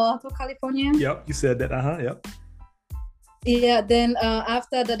Palo Alto, California. Yep, you said that. Yep. Yeah. Then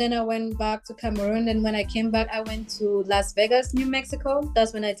after that, then I went back to Cameroon. And when I came back, I went to Las Vegas, New Mexico.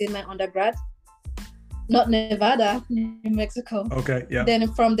 That's when I did my undergrad. Not Nevada, New Mexico. Okay. Yeah.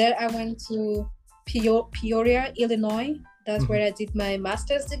 Then from there, I went to Peoria, Illinois. That's where I did my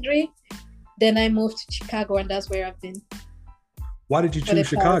master's degree. Then I moved to Chicago, and that's where I've been. Why did you choose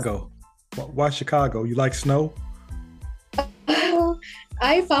Chicago? Why Chicago? You like snow?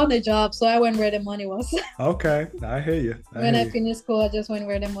 I found a job, so I went where the money was. Okay, I hear you. When I finished school, I just went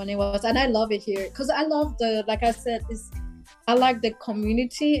where the money was, and I love it here because I love like I said, I like the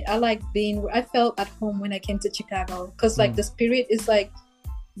community. I felt at home when I came to Chicago because like the spirit is like,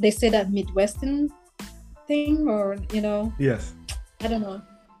 they say that Midwestern thing, or Yes. I don't know.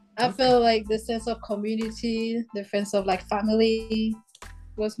 I felt like the sense of community, the sense of like family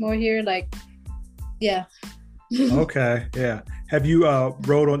was more here. Like, yeah. Okay, yeah. Have you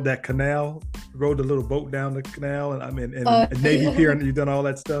rode on that canal? Rode the little boat down the canal, and Navy Pier, and you've done all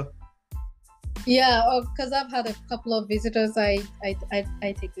that stuff? Yeah, because I've had a couple of visitors. I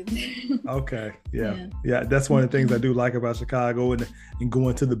take them. Okay, yeah. That's one of the things I do like about Chicago, and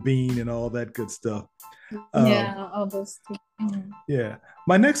going to the Bean and all that good stuff. All those things. Yeah.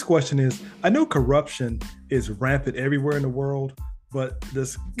 My next question is: I know corruption is rampant everywhere in the world, but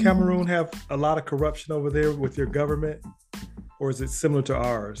does Cameroon have a lot of corruption over there with your government, or is it similar to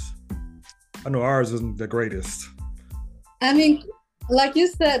ours? I know ours isn't the greatest. I mean, like you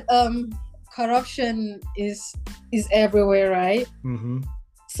said, corruption is everywhere, right? Mm-hmm.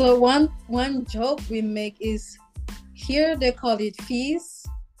 So one joke we make is, here they call it fees.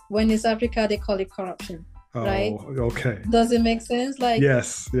 When it's Africa, they call it corruption. Right? Okay. Does it make sense? Like,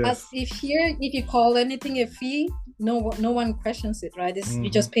 yes. As if you call anything a fee, no one questions it, right? You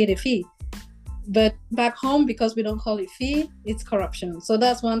just pay the fee. But back home, because we don't call it fee, it's corruption. So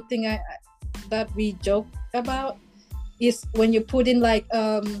that's one thing that we joke about, is when you put in like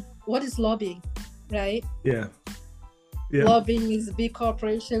what is lobbying, right? Yeah. Lobbying is big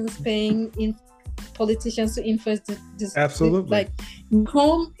corporations paying in politicians to influence this. Absolutely. Like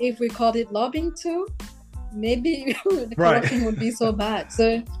home, if we called it lobbying too, maybe the corruption would be so bad.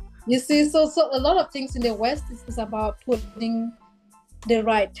 So you see, so a lot of things in the West is about putting the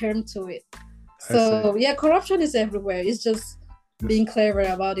right term to it. So yeah, corruption is everywhere. It's just being clever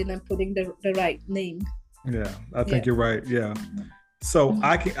about it and putting the right name. Yeah, I think you're right. Yeah. So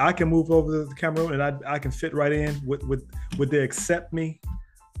I can move over to Cameroon and I can fit right in. Would they accept me,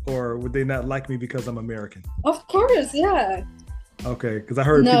 or would they not like me because I'm American? Of course, yeah. Okay, because I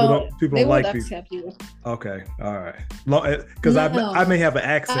heard people don't like me. Accept you. Okay, all right. Because I may have an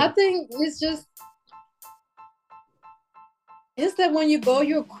accent. I think it's that when you go,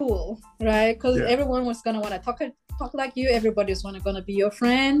 you're cool, right? Because everyone was gonna want to talk like you. Everybody's gonna be your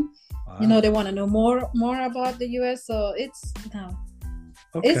friend. Wow. They want to know more about the US. So it's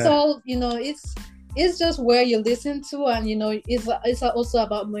all it's just where you listen to, and it's also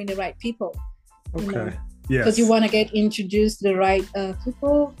about knowing the right people. Okay. Yes. Because you want to get introduced to the right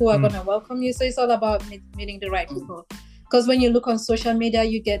people who are going to welcome you. So it's all about meeting the right people. Because when you look on social media,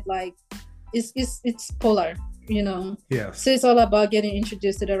 you get like, it's polar, Yeah. So it's all about getting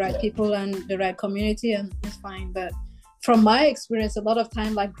introduced to the right people and the right community, and it's fine. But from my experience, a lot of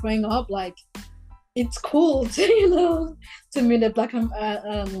time, like growing up, like it's cool to, to meet a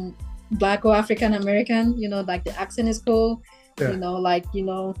Black or African American, like the accent is cool,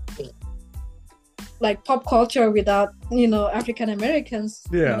 like pop culture without African Americans.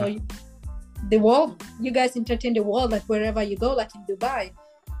 The world, you guys entertain the world, like wherever you go, like in Dubai,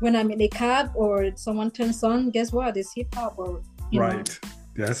 when I'm in a cab or someone turns on, guess what, it's hip-hop or yes,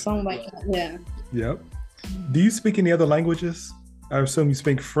 something like that. Yep. Do you speak any other languages? I assume you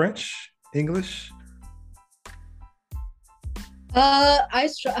speak French, English. I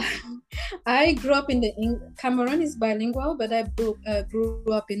grew up in Cameroon is bilingual, but I grew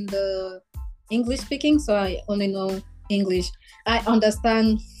up in the English speaking, so I only know English. I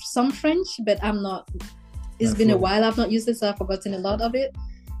understand some French, but I'm not. It's been a while I've not used it, so I've forgotten a lot of it.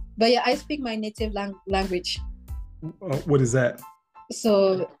 But yeah, I speak my native language. What is that?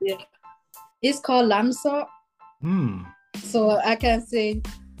 So it's called Lamso. So I can say,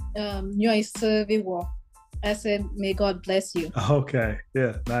 I said, may God bless you. Okay.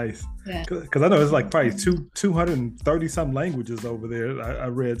 Yeah. Nice. Yeah. Because I know it's like probably 230 some languages over there. I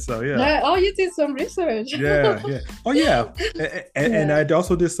read. So yeah. Oh, you did some research. Yeah. Oh yeah. And I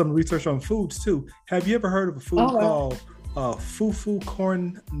also did some research on foods too. Have you ever heard of a food called fufu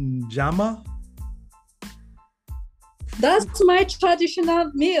corn njama? That's my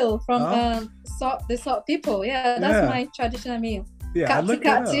traditional meal from the Salt people. Yeah, that's Yeah. my traditional meal. Yeah, I Kati looked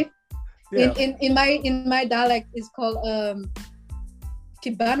that kati. up. Yeah. In my dialect, it's called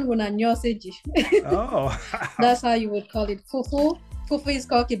kiban wuna nyoseji. Oh. That's how you would call it. Fufu. Fufu is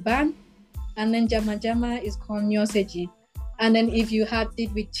called kiban, and then jama jama is called nyoseji. And then if you had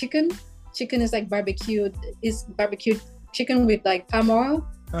it with chicken is like barbecued. Is barbecued chicken with like palm oil.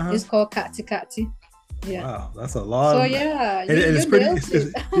 It's called kati kati. Yeah. Wow, that's a lot. So yeah, it's pretty.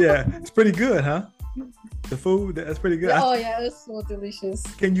 It's pretty good, huh? The food, that's pretty good. Oh yeah, it's so delicious.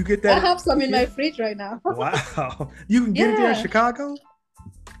 Can you get that? I have some in my fridge right now. Wow, you can get it there in Chicago.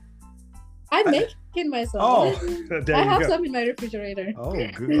 I make it myself. Oh, there I you have go. some in my refrigerator. Oh,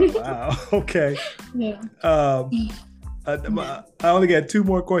 good. Wow. Okay. Yeah. I only got 2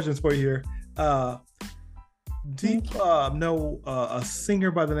 more questions for you here. Do you know a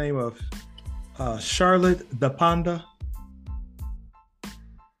singer by the name of Charlotte the Panda?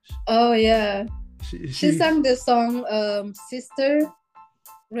 Oh yeah. She sang the song Sister,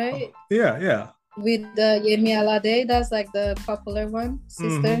 right? Oh, yeah. With Yemi Alade. That's like the popular one,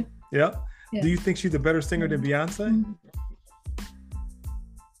 Sister. Mm-hmm. Yeah. Do you think she's a better singer than Beyonce?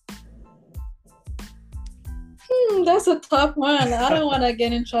 That's a tough one. I don't want to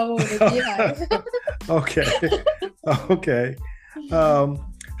get in trouble with the Beehive. Okay.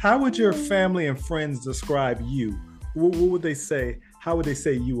 How would your family and friends describe you? What would they say? How would they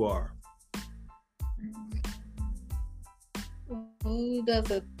say you are? Ooh,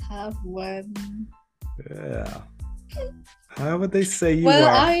 that's a tough one. Yeah. How would they say you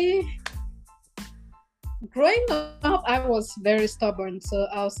are? Growing up, I was very stubborn, so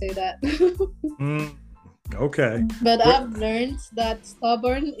I'll say that. Okay. But I've learned that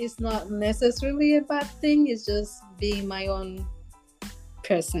stubborn is not necessarily a bad thing. It's just being my own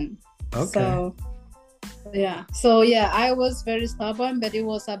person. Okay. So yeah, I was very stubborn, but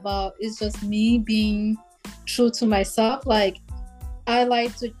it's just me being true to myself. Like, I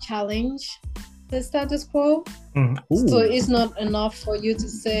like to challenge the status quo. So it's not enough for you to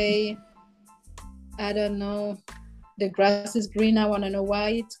say, I don't know, the grass is green, I want to know why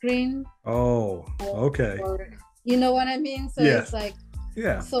it's green. Oh, okay. Or, you know what I mean? So it's like,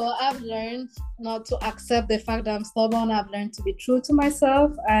 so I've learned not to accept the fact that I'm stubborn. I've learned to be true to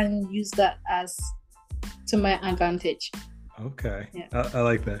myself and use that as to my advantage. Okay. Yeah. I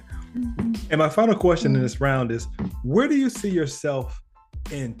like that. And my final question in this round is, where do you see yourself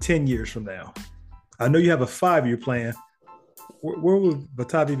in 10 years from now? I know you have a 5-year plan. Where will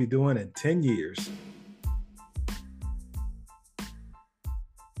Vatavi be doing in 10 years?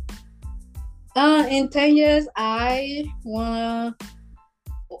 In 10 years, I wanna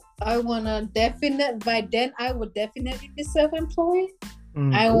by then I would definitely be self-employed.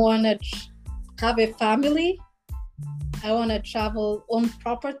 I wanna have a family. I wanna travel, own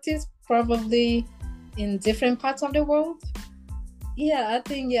properties, probably in different parts of the world. I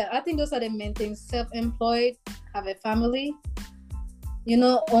think those are the main things: self-employed, have a family,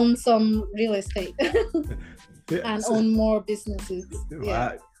 own some real estate, and own more businesses.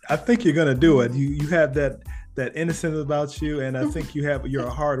 I think you're gonna do it. You have that innocence about you, and I think you're a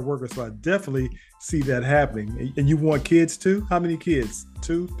hard worker. So I definitely see that happening. And you want kids too? How many kids?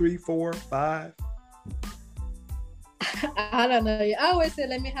 2, 3, 4, 5? I don't know. I always say,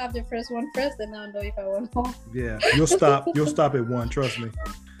 let me have the first one first, and I'll know if I want more. Yeah, you'll stop at 1. Trust me.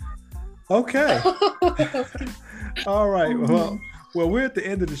 Okay. All right. Well, we're at the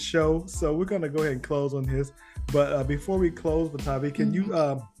end of the show, so we're gonna go ahead and close on this. But before we close, Vatavi, can you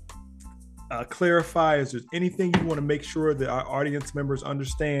clarify? Is there anything you want to make sure that our audience members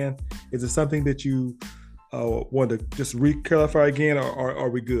understand? Is it something that you want to just re-clarify again, or are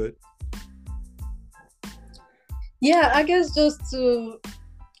we good? Yeah, I guess just to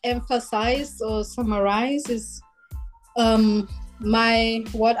emphasize or summarize is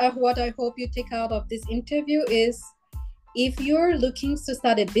what I hope you take out of this interview is, if you're looking to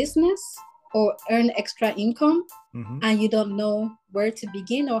start a business or earn extra income and you don't know where to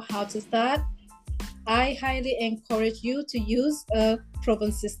begin or how to start, I highly encourage you to use a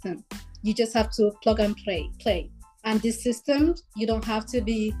proven system. You just have to plug and play. And this system, you don't have to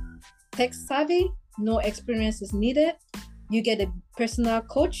be tech savvy. No experience is needed. You get a personal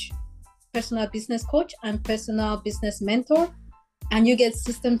business coach, and personal business mentor, and you get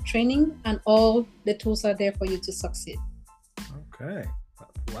system training, and all the tools are there for you to succeed. Okay.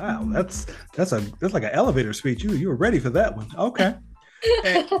 Wow, that's like an elevator speech. You were ready for that one. Okay.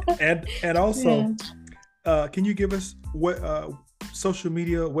 and also, can you give us what social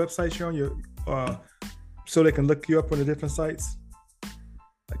media websites you're on so they can look you up on the different sites,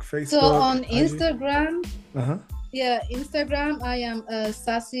 like Facebook? So on IG? Instagram, Yeah, Instagram, I am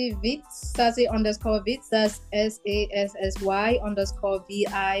Sassy Vitz, Sassy underscore Vitz. That's SASSY_VITZ.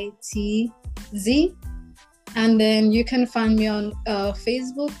 And then you can find me on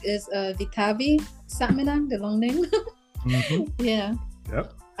Facebook is Vitavi Saminan, the long name. Yeah.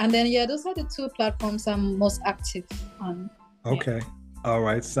 Yep. And then those are the two platforms I'm most active on. Okay. All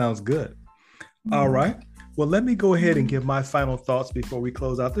right. Sounds good. All right. Well, let me go ahead and give my final thoughts before we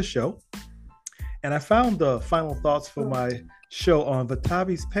close out the show. And I found the final thoughts for my show on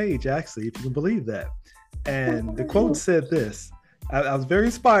Vitavi's page, actually, if you can believe that. And the quote said this. I was very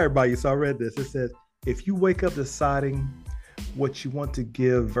inspired by you, so I read this. It said, if you wake up deciding what you want to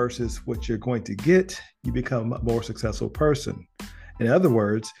give versus what you're going to get, you become a more successful person. In other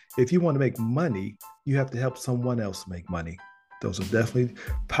words, if you want to make money, you have to help someone else make money. Those are definitely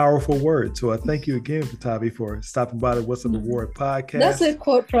powerful words. So I thank you again, Vitavi, for stopping by the What's Up Award podcast. That's a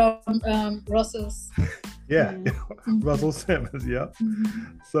quote from Russell's. Yeah, Russell Simmons. Yeah.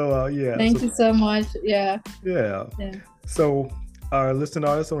 So Thank you so much. Yeah. So our listening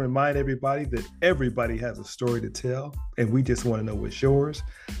audience, I'll remind everybody that everybody has a story to tell, and we just want to know what's yours.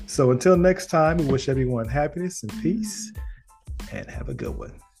 So until next time, we wish everyone happiness and peace, and have a good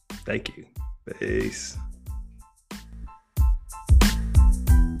one. Thank you. Peace.